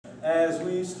as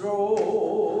we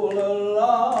stroll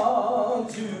along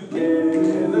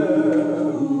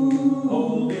together,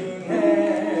 holding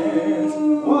hands,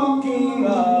 walking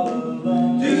all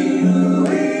alone.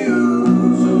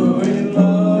 So in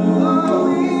love are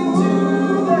we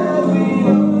two that we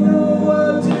don't know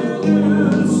what to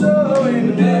do. So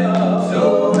in love,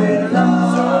 so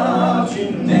much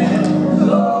in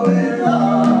love,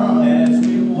 as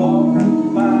we walk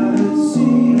by the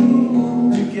sea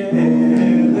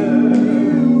together,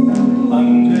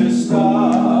 under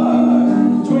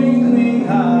stars twinkling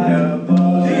high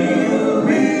above.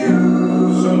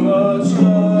 So much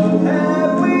love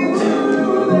have we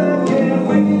two that can't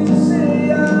wait to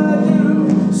say I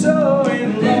do. So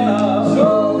in love,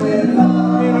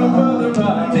 in a brother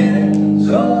right there.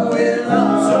 So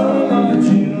much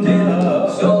in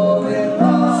love, so in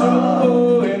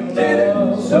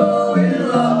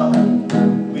love,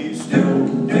 we still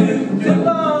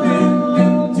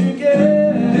belong together.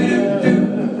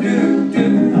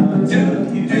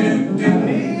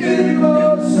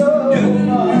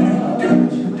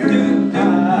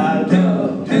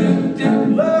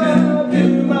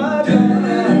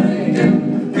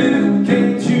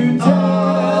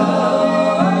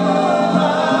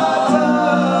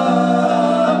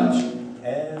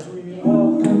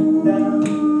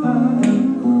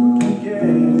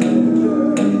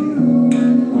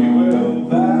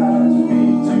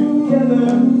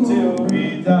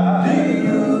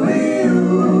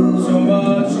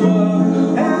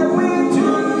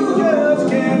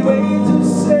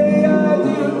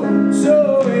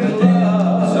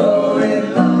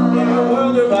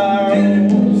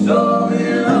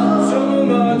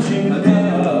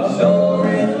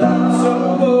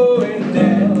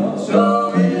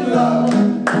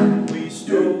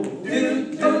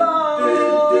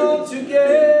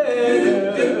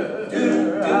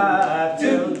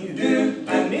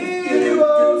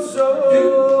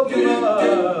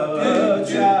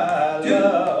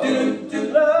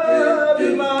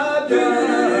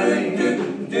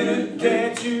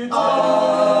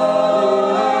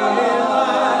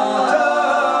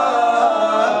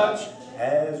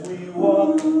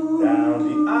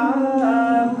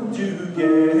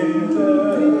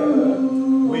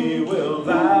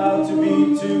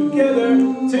 Together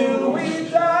till we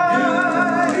die.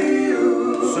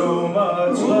 So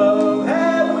much love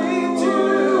have we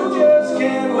two, just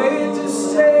can't wait to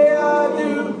say I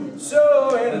do.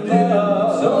 So in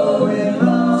love, so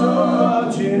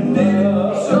much in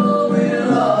love, so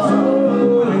much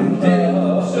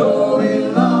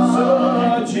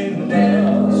in love,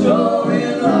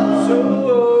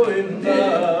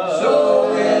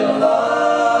 so in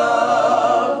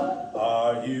love,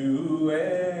 are you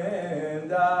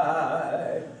and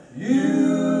I.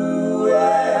 You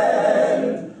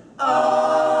and I.